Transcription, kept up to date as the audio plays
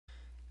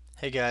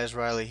Hey guys,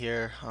 Riley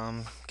here.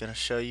 I'm gonna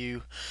show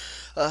you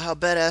how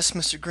badass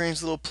Mr.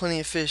 Green's little Plenty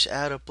of Fish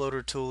ad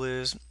uploader tool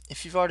is.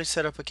 If you've already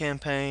set up a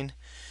campaign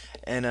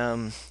and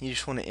you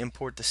just want to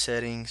import the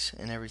settings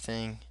and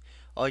everything,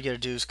 all you gotta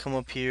do is come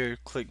up here,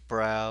 click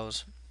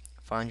Browse,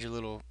 find your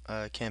little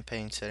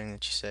campaign setting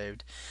that you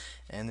saved,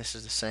 and this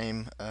is the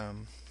same.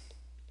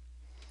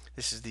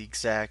 This is the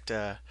exact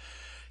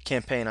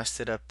campaign I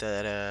set up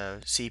that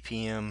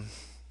CPM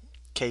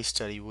case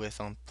study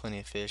with on Plenty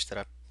of Fish that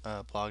I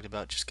blogged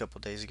about just a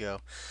couple days ago.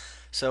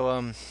 So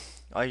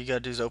all you gotta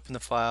do is open the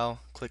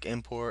file, click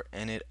import,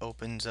 and it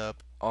opens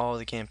up all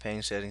the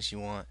campaign settings you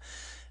want.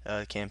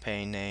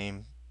 Campaign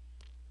name,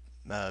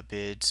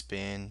 bid,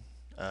 spin,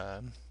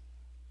 um,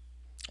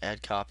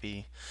 ad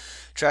copy,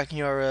 tracking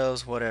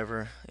URLs,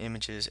 whatever,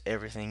 images,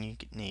 everything you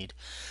need.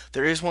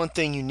 There is one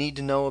thing you need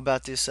to know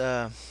about this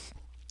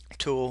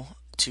tool.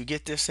 To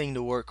get this thing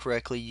to work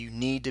correctly, you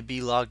need to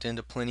be logged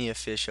into Plenty of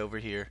Fish over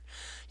here.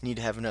 You need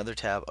to have another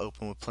tab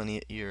open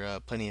with your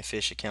Plenty of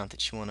Fish account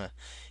that you want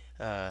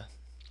to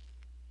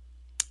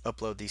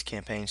upload these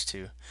campaigns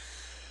to.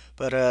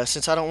 But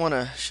since I don't want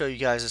to show you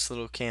guys this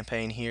little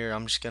campaign here,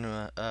 I'm just going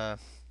to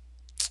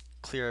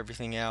clear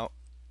everything out,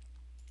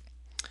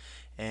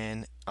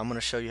 and I'm going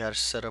to show you how to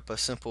set up a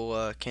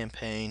simple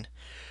campaign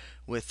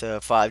with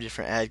 5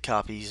 different ad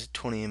copies,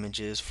 20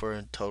 images for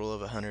a total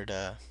of 100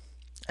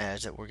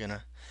 ads that we're going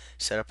to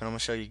set up. And I'm going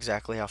to show you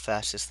exactly how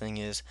fast this thing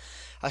is.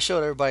 I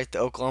showed everybody at the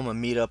Oklahoma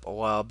meetup a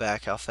while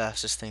back how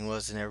fast this thing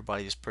was, and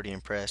everybody was pretty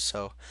impressed.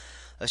 So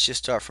let's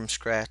just start from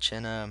scratch,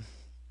 and I'm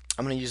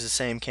going to use the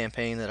same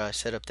campaign that I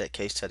set up that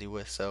case study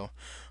with, so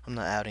I'm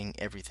not outing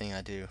everything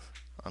I do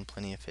on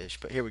Plenty of Fish.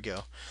 But here we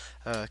go.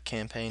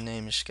 Campaign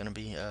name is going to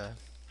be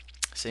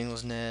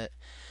SinglesNet.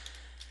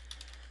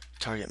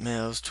 Target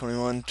males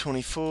 21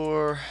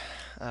 24.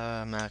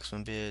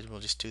 Maximum bid, we'll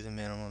just do the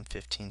minimum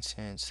 15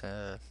 cents.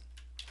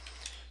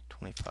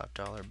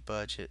 $25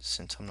 budget,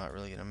 since I'm not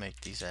really going to make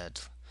these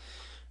ads,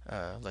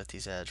 let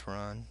these ads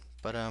run.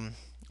 But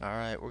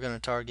alright, we're going to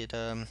target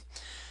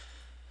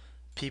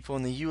people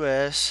in the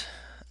US,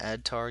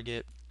 ad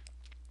target,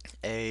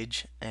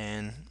 age,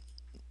 and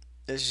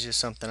this is just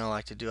something I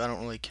like to do. I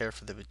don't really care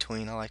for the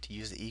between. I like to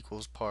use the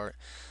equals part.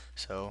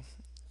 So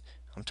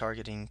I'm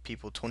targeting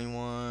people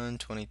 21,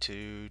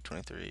 22,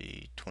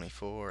 23,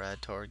 24,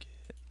 add target,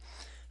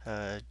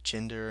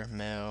 gender,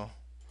 male,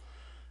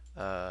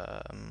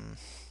 um,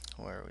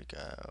 where we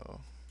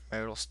go,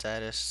 marital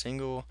status,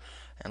 single,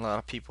 and a lot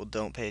of people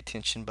don't pay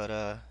attention,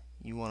 but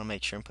you want to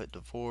make sure and put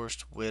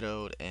divorced,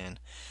 widowed, and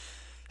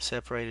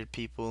separated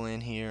people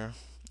in here.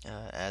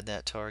 Add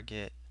that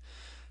target.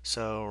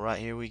 So right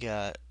here we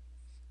got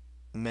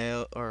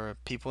male or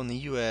people in the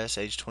U.S.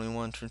 age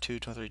 21, 22,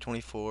 23,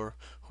 24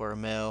 who are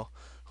male,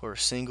 who are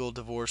single,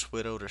 divorced,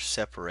 widowed, or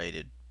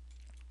separated.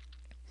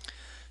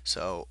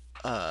 So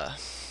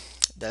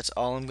that's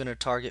all I'm going to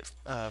target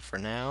for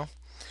now.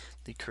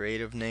 The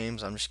creative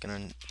names, I'm just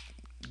going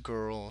to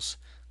girls.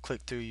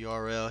 Click through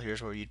URL.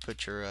 Here's where you'd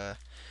put your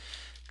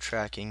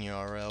tracking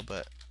URL,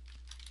 but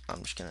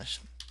I'm just going to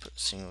put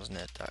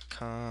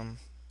singlesnet.com.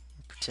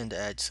 Pretend to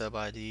add sub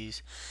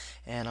IDs,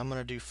 and I'm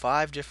gonna do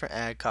 5 different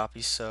ad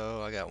copies.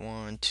 So I got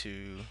 1,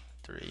 2,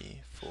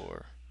 3,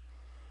 4,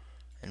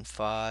 and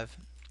 5,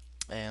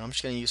 and I'm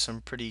just gonna use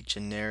some pretty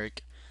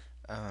generic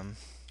um,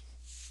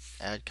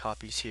 ad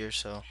copies here.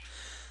 So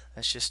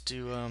let's just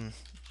do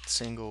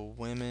single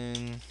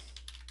women,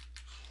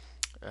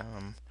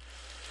 um,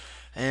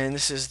 and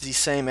this is the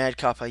same ad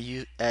copy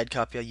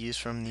I used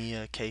from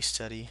the case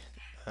study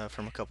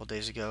from a couple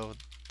days ago.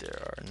 There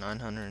are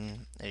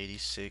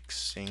 986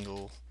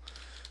 single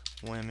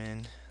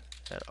women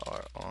that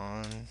are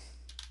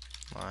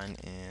online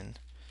in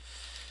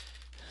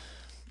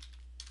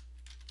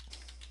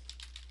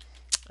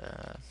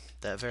uh,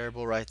 that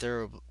variable right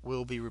there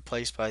will be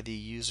replaced by the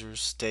user's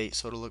state,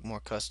 so it'll look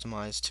more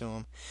customized to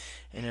them.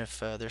 And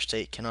if their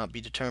state cannot be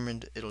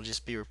determined, it'll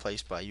just be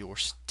replaced by your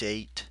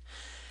state.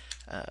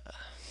 Uh,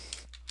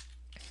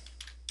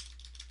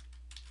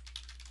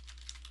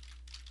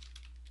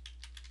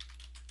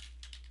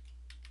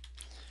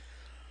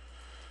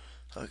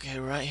 okay,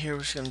 right here we're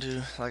just gonna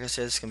do, like I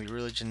said, it's gonna be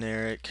really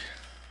generic.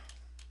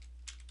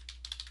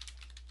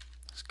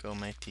 Let's go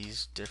make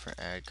these different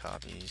ad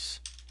copies.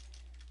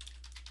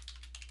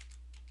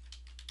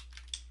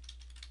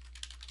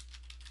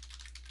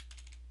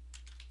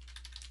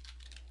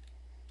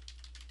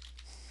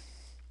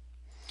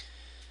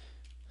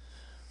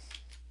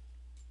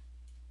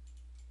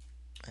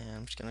 And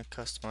I'm just gonna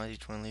customize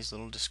each one of these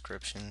little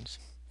descriptions.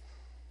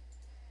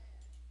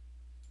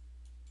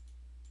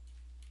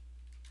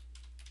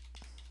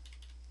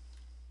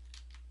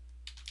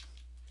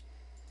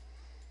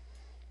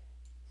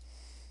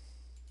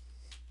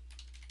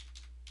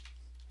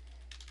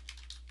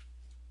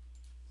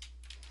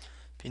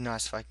 Be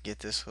nice if I could get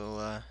this little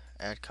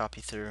ad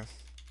copy through.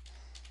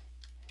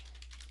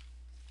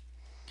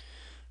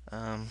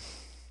 Um,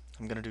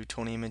 I'm gonna do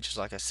 20 images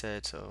like I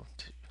said, so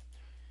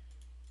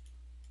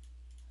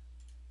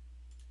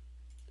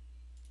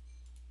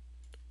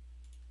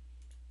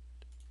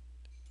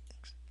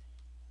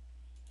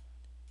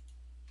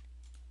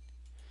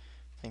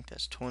think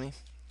that's 20.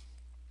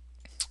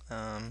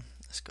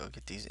 Let's go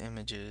get these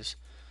images.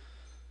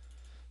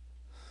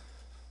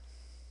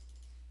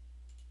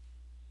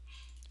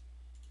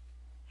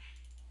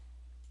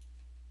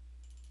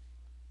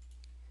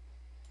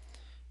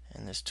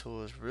 And this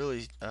tool is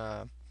really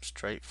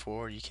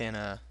straightforward. You can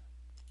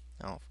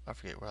oh, I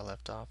forget where I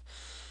left off.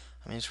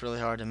 I mean, it's really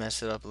hard to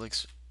mess it up. It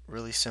looks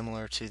really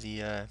similar to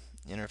the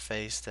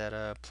interface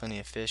that Plenty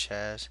of Fish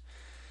has.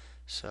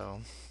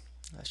 So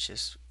let's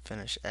just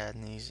finish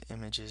adding these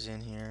images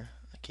in here.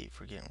 I keep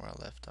forgetting where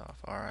I left off.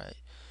 Alright.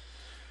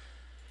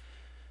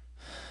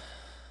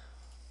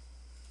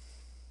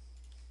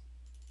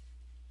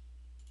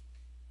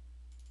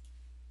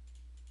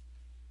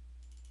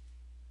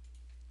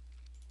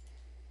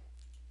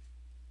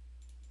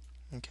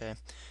 Okay,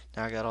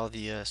 now I got all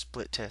the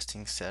split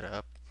testing set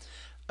up.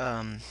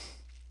 Um,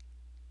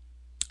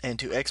 and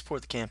to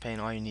export the campaign,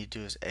 all you need to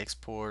do is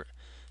export,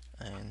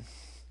 and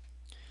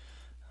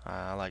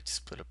I like to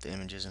split up the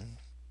images and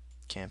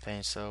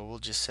campaign, so we'll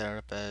just set it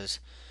up as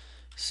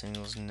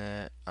singles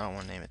net. I don't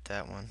want to name it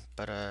that one,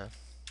 but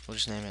we'll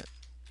just name it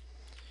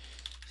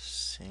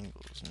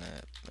singles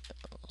net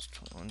males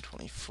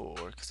 2124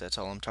 because that's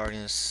all I'm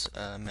targeting is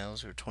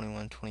males who are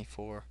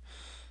 21-24.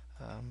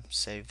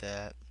 Save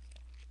that,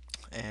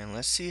 and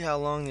let's see how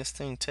long this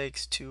thing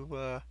takes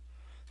to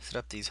set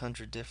up these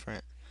 100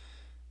 different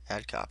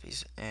ad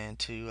copies. And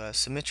to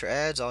submit your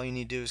ads, all you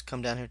need to do is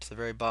come down here to the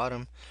very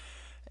bottom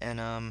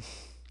and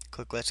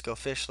click Let's Go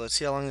Fish. Let's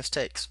see how long this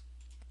takes.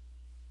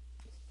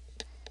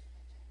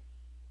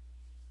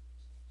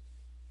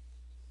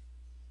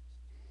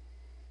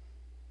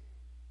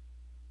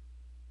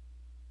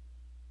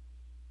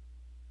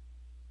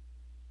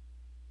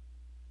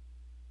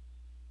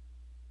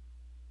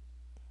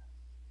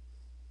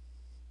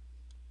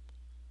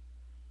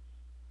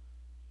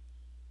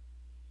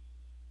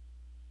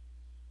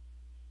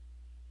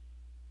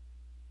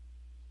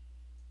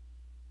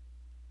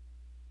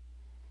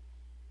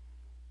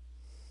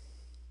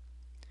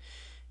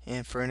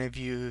 And for any of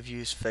you who've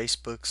used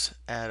Facebook's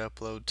ad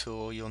upload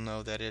tool, you'll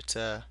know that it's,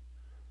 or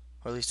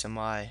at least in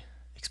my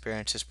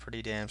experience, it's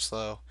pretty damn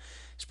slow.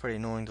 It's pretty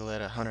annoying to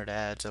let 100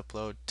 ads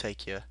upload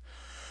take you,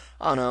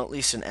 I don't know, at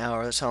least an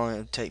hour. That's how long it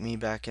would take me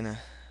back in a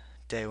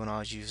day when I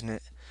was using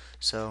it.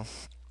 So,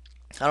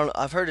 I don't know.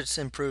 I've heard it's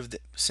improved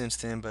since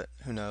then, but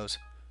who knows.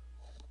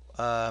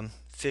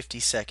 50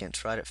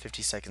 seconds, right at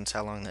 50 seconds,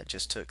 how long that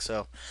just took.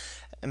 So,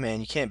 man,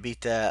 you can't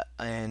beat that.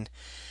 And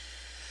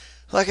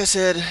like I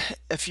said,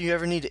 if you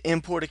ever need to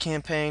import a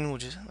campaign,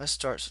 let's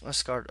start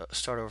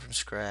over from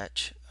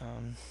scratch.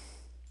 Want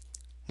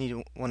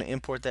to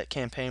import that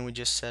campaign we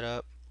just set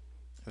up.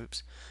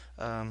 Oops.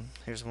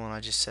 Here's the one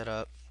I just set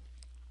up.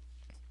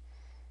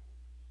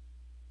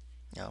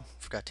 Oh,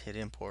 forgot to hit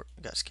import.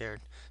 Got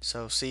scared.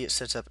 So see, it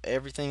sets up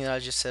everything that I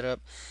just set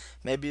up.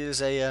 Maybe it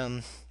was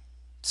a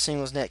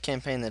singles net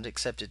campaign that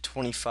accepted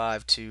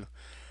 25 to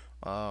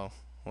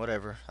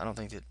whatever. I don't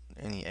think that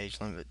any age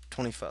limit.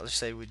 25. Let's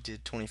say we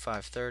did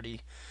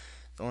 25-30.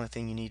 The only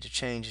thing you need to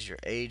change is your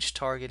age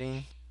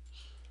targeting.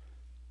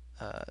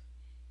 I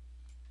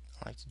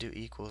like to do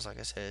equals, like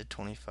I said,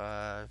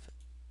 25,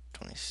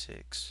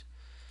 26,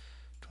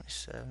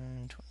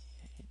 27,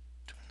 28,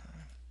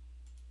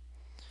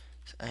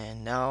 29.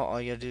 And now all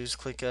you gotta do is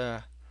click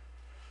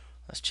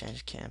let's change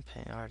the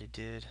campaign. I already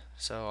did.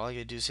 So all you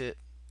gotta do is hit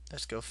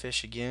Let's Go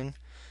Fish again.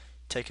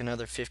 Take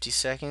another 50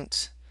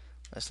 seconds.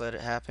 Let's let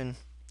it happen.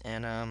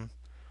 And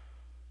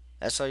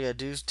that's all you gotta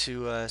do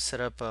to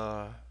set up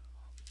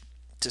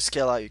to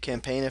scale out your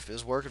campaign. If it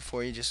was working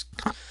for you, just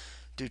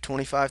do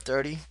 25,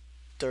 30,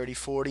 30,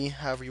 40,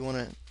 however you want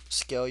to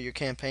scale your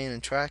campaign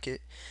and track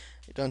it.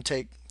 It doesn't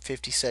take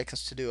 50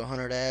 seconds to do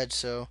 100 ads,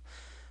 so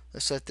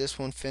let's let this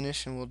one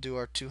finish and we'll do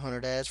our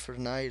 200 ads for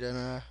tonight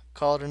and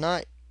call it a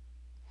night.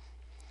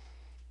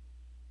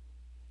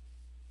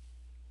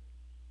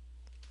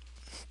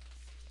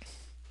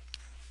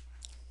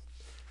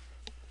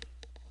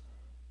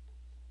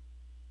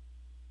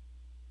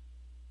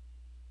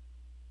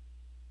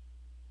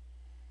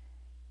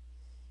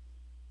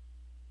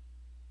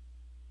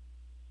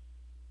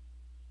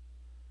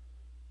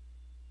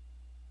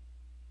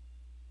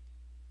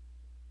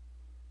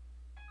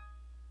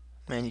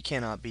 Man, you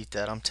cannot beat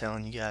that, I'm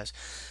telling you guys.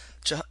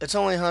 It's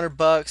only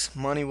 $100,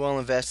 money well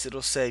invested.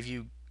 It'll save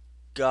you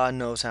God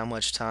knows how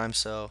much time,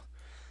 so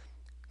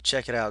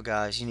check it out,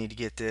 guys. You need to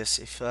get this.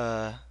 If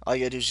all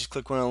you gotta do is just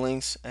click one of the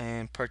links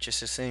and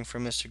purchase this thing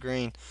from Mr.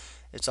 Green.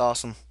 It's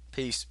awesome.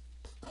 Peace.